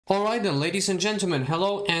Alright then, ladies and gentlemen,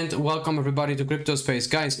 hello and welcome everybody to Crypto Space.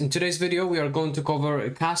 Guys, in today's video we are going to cover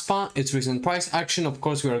Kaspa, its recent price action. Of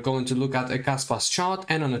course, we are going to look at a Kaspa's chart,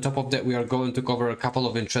 and on the top of that we are going to cover a couple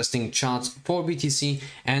of interesting charts for BTC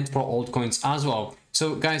and for altcoins as well.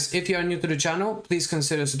 So guys, if you are new to the channel, please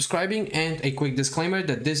consider subscribing, and a quick disclaimer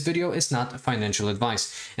that this video is not financial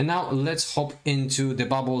advice. And now let's hop into the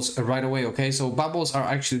bubbles right away. Okay, so bubbles are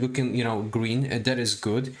actually looking, green, and that is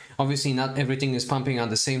good. Obviously not everything is pumping at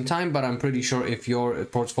the same time, but I'm pretty sure if your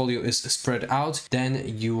portfolio is spread out,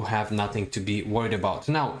 then you have nothing to be worried about.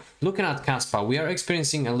 Now, looking at Kaspa, we are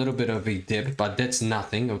experiencing a little bit of a dip, but that's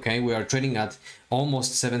nothing. Okay, we are trading at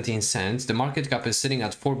almost 17 cents. The market cap is sitting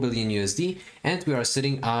at 4 billion USD, and we are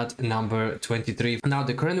sitting at number 23. Now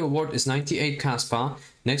the current reward is 98 Kaspa.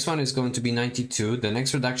 Next one is going to be 92. The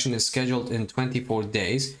next reduction is scheduled in 24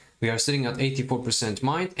 days. We are sitting at 84%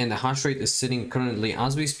 mined, and the hash rate is sitting currently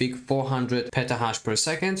as we speak 400 petahash per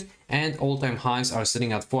second, and all-time highs are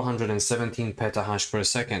sitting at 417 petahash per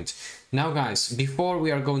second. Now guys, before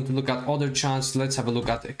we are going to look at other charts, let's have a look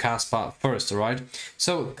at Kaspa first. Right,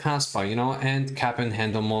 so Kaspa, and cap and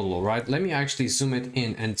handle model. Right, let me actually zoom it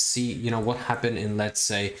in and see what happened in, let's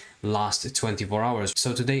say, last 24 hours.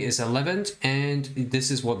 So today is 11th, and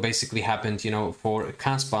this is what basically happened for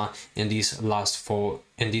Kaspa in these last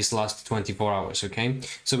 24 hours. Okay,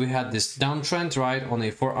 so we had this downtrend, right, on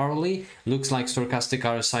a 4-hourly. Looks like stochastic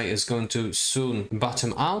RSI is going to soon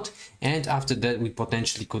bottom out, and after that we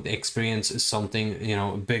potentially could experience something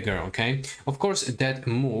bigger. Okay, of course that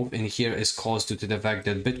move in here is caused due to the fact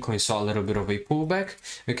that Bitcoin saw a little bit of a pullback.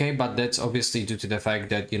 Okay, but that's obviously due to the fact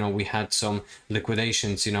that we had some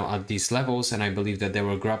liquidations at these levels, and I believe that they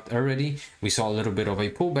were grabbed already. We saw a little bit of a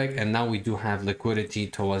pullback, and now we do have liquidity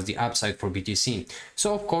towards the upside for BTC.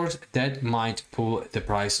 So of course that might pull the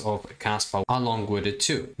price of Kaspa along with it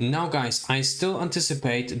too. Now guys, I still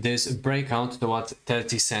anticipate this breakout towards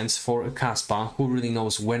 30 cents for Kaspa. Who really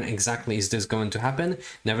knows when exactly is this going to happen?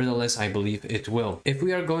 Nevertheless, I believe it will. If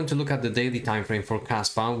we are going to look at the daily time frame for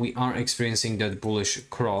Kaspa, we are experiencing that bullish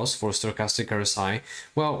cross for stochastic RSI.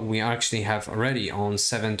 Well, we actually have already on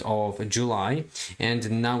 7th of July,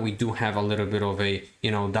 and now we do have a little bit of a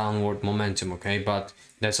downward momentum. Okay, but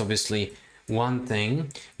that's obviously one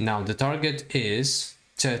thing. Now the target is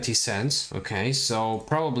 30 cents. Okay, so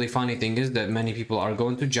probably funny thing is that many people are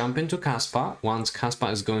going to jump into Kaspa once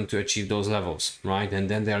Kaspa is going to achieve those levels, right? And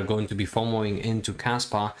then they are going to be FOMOing into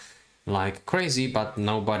Kaspa like crazy, but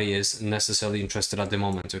nobody is necessarily interested at the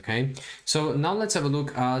moment. Okay, so now let's have a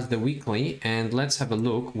look at the weekly, and let's have a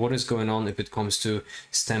look what is going on if it comes to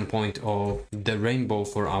standpoint of the rainbow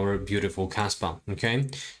for our beautiful Kaspa. Okay,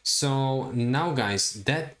 so now guys,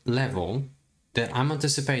 that level that I'm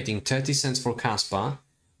anticipating, 30 cents for Kaspa,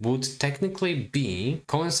 would technically be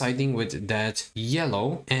coinciding with that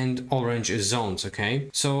yellow and orange zones. Okay,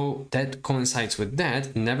 so that coincides with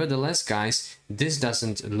that. Nevertheless guys, this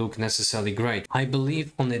doesn't look necessarily great. I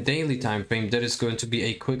believe on a daily time frame there is going to be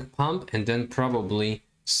a quick pump, and then probably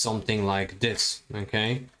something like this.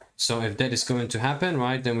 Okay, so if that is going to happen,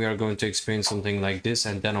 right, then we are going to experience something like this,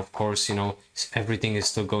 and then of course everything is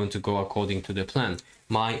still going to go according to the plan.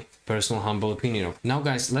 My personal humble opinion. Now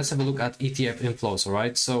guys, let's have a look at ETF inflows. All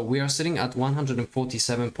right, so we are sitting at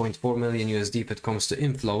 147.4 million USD if it comes to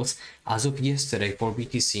inflows as of yesterday for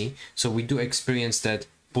BTC. So we do experience that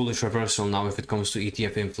bullish reversal now if it comes to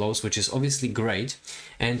ETF inflows, which is obviously great.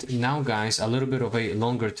 And now guys, a little bit of a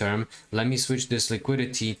longer term, let me switch this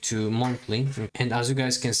liquidity to monthly, and as you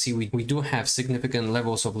guys can see, we do have significant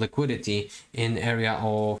levels of liquidity in area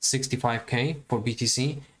of 65k for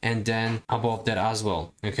BTC, and then above that as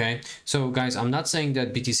well. Okay, so guys, I'm not saying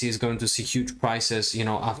that BTC is going to see huge prices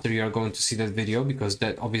after you are going to see that video, because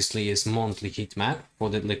that obviously is monthly heat map for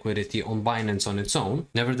that liquidity on Binance on its own.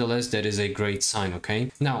 Nevertheless, that is a great sign.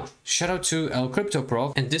 Okay, now shout out to El Crypto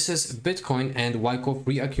Prof, and this is Bitcoin and Wyckoff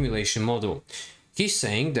reaccumulation model. He's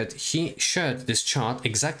saying that he shared this chart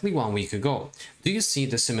exactly 1 week ago. Do you see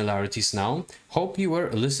the similarities now? Hope you were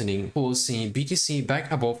listening. We'll see BTC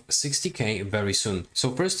back above 60k very soon.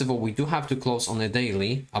 So first of all, we do have to close on a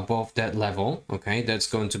daily above that level. Okay, that's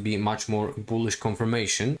going to be much more bullish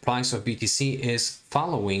confirmation. Price of BTC is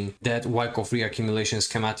following that Wyckoff reaccumulation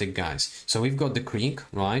schematic, guys. So we've got the creek,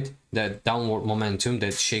 right? That downward momentum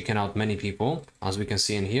that's shaken out many people, as we can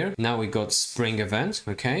see in here. Now we got spring event,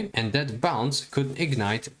 okay, and that bounce could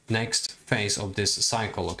ignite next phase of this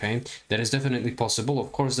cycle. Okay, that is definitely possible.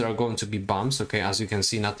 Of course there are going to be bumps. Okay, as you can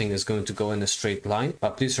see, nothing is going to go in a straight line,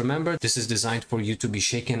 but please remember, this is designed for you to be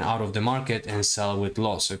shaken out of the market and sell with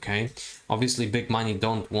loss. Okay, obviously big money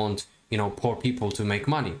don't want you know, poor people to make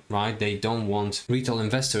money, right? They don't want retail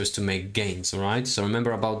investors to make gains, all right? So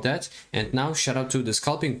remember about that. And now shout out to the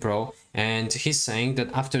Scalping Pro, and he's saying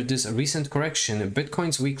that after this recent correction,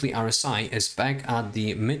 Bitcoin's weekly RSI is back at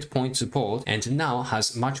the midpoint support and now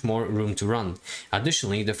has much more room to run.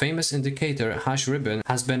 Additionally, the famous indicator hash ribbon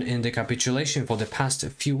has been in the capitulation for the past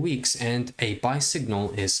few weeks and a buy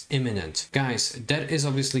signal is imminent. Guys, that is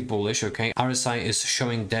obviously bullish, okay? RSI is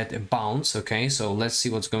showing that bounce, okay? So let's see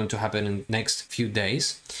what's going to happen in the next few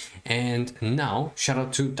days. And now shout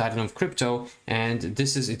out to Titan of Crypto, and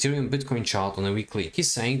this is Ethereum Bitcoin chart on a weekly.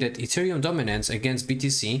 He's saying that Ethereum dominance against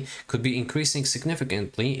BTC could be increasing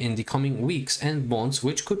significantly in the coming weeks and months,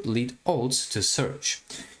 which could lead alts to surge.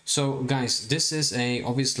 So guys, this is a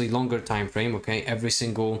obviously longer time frame, okay? Every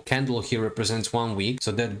single candle here represents 1 week,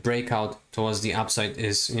 so that breakout towards the upside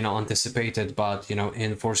is, you know, anticipated, but you know,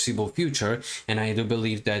 in foreseeable future. And I do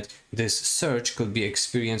believe that this surge could be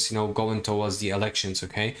experienced, you know, going towards the elections,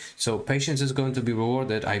 okay? So patience is going to be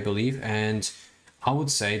rewarded, I believe, and I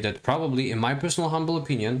would say that probably, in my personal humble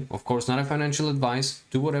opinion, of course not a financial advice,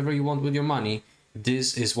 do whatever you want with your money,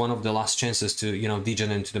 this is one of the last chances to, you know,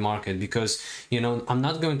 degen into the market. Because, you know, I'm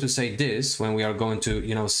not going to say this when we are going to,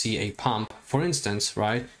 you know, see a pump, for instance,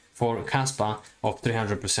 right, for Kaspa of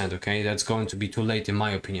 300%, okay? That's going to be too late in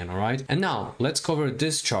my opinion, all right? And now let's cover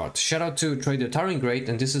this chart. Shout out to Trader Taringate,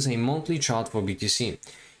 and this is a monthly chart for BTC.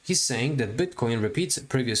 He's saying that Bitcoin repeats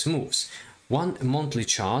previous moves. One monthly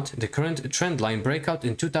chart, the current trend line breakout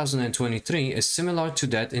in 2023 is similar to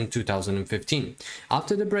that in 2015.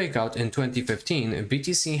 After the breakout in 2015,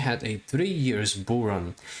 BTC had a 3 years bull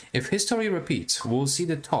run. If history repeats, we'll see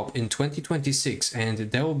the top in 2026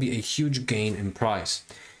 and there will be a huge gain in price.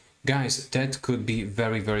 Guys, that could be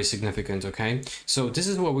very, very significant, okay? So this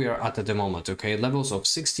is where we are at the moment, okay? Levels of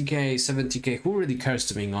 60k, 70k, who really cares,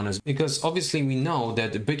 to being honest? Because obviously we know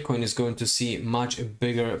that Bitcoin is going to see much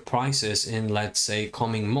bigger prices in, let's say,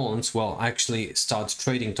 coming months. Well, actually start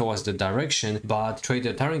trading towards the direction, but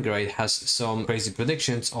Trader Taringate has some crazy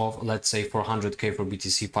predictions of, let's say, 400k for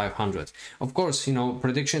BTC, 500. Of course, you know,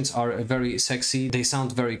 predictions are very sexy, they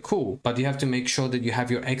sound very cool, but you have to make sure that you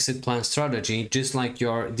have your exit plan strategy, just like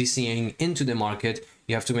your DCing into the market.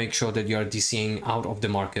 You have to make sure that you are DCing out of the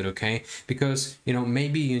market, okay? Because, you know,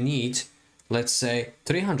 maybe you need, let's say,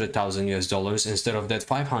 300,000 US dollars instead of that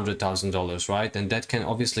 $500,000, right? And that can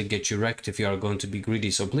obviously get you wrecked if you are going to be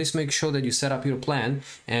greedy. So please make sure that you set up your plan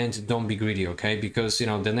and don't be greedy, okay? Because, you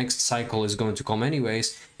know, the next cycle is going to come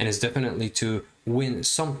anyways, and it's definitely to win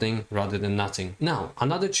something rather than nothing. Now,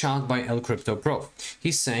 another chart by El Crypto Pro.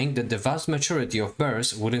 He's saying that the vast majority of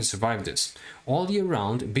bears wouldn't survive this. All year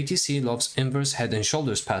round, BTC loves inverse head and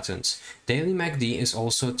shoulders patterns. Daily MACD is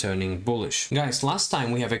also turning bullish. Guys, last time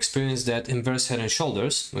we have experienced that inverse head and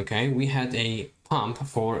shoulders, okay, we had a pump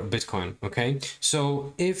for Bitcoin, okay?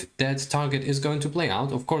 So if that target is going to play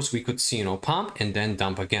out, of course we could see, you know, pump and then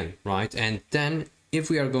dump again, right? And then if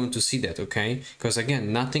we are going to see that, okay, because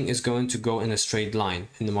again, nothing is going to go in a straight line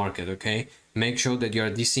in the market, okay? Make sure that you are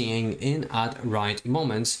DCing in at right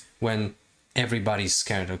moments when everybody's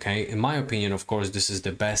scared, okay? In my opinion, of course, this is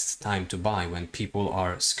the best time to buy, when people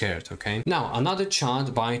are scared, okay? Now, another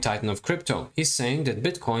chart by Titan of Crypto is saying that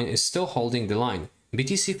Bitcoin is still holding the line.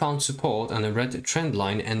 BTC found support on a red trend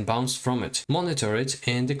line and bounced from it. Monitor it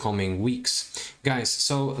in the coming weeks. Guys,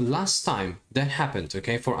 so last time that happened,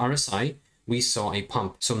 okay, for RSI, we saw a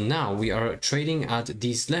pump. So now we are trading at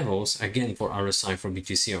these levels again for RSI for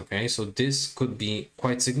BTC, okay? So this could be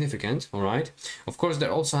quite significant, all right? Of course, that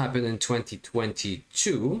also happened in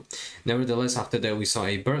 2022. Nevertheless, after that, we saw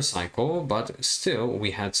a bear cycle, but still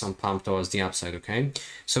we had some pump towards the upside, okay?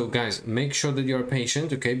 So guys, make sure that you're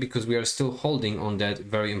patient, okay? Because we are still holding on that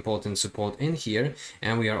very important support in here.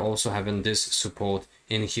 And we are also having this support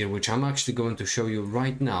in here, which I'm actually going to show you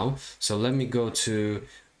right now. So let me go to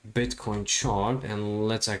Bitcoin chart and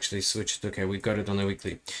let's actually switch it. Okay, we got it on a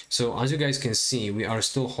weekly. So as you guys can see, we are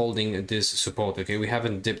still holding this support, okay? We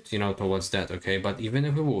haven't dipped, you know, towards that, okay? But even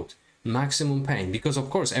if we would, maximum pain, because of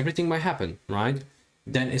course everything might happen, right?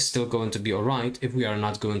 Then it's still going to be all right if we are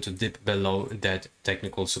not going to dip below that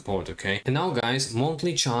technical support, okay? And now guys,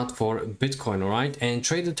 monthly chart for Bitcoin, all right? And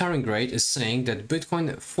Trader Taringate is saying that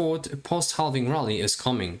Bitcoin fourth post-halving rally is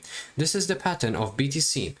coming. This is the pattern of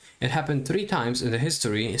BTC. It happened 3 times in the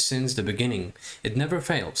history since the beginning. It never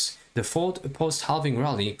fails. The fourth post-halving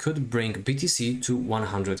rally could bring BTC to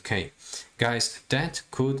 100k. Guys, that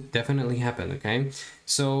could definitely happen, okay?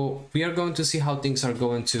 So we are going to see how things are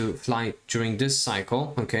going to fly during this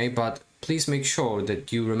cycle, okay? But please make sure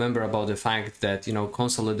that you remember about the fact that, you know,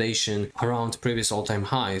 consolidation around previous all-time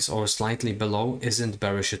highs or slightly below isn't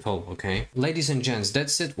bearish at all, okay? Ladies and gents,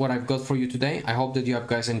 that's it what I've got for you today. I hope that you have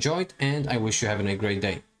guys enjoyed, and I wish you having a great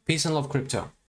day. Peace and love, crypto.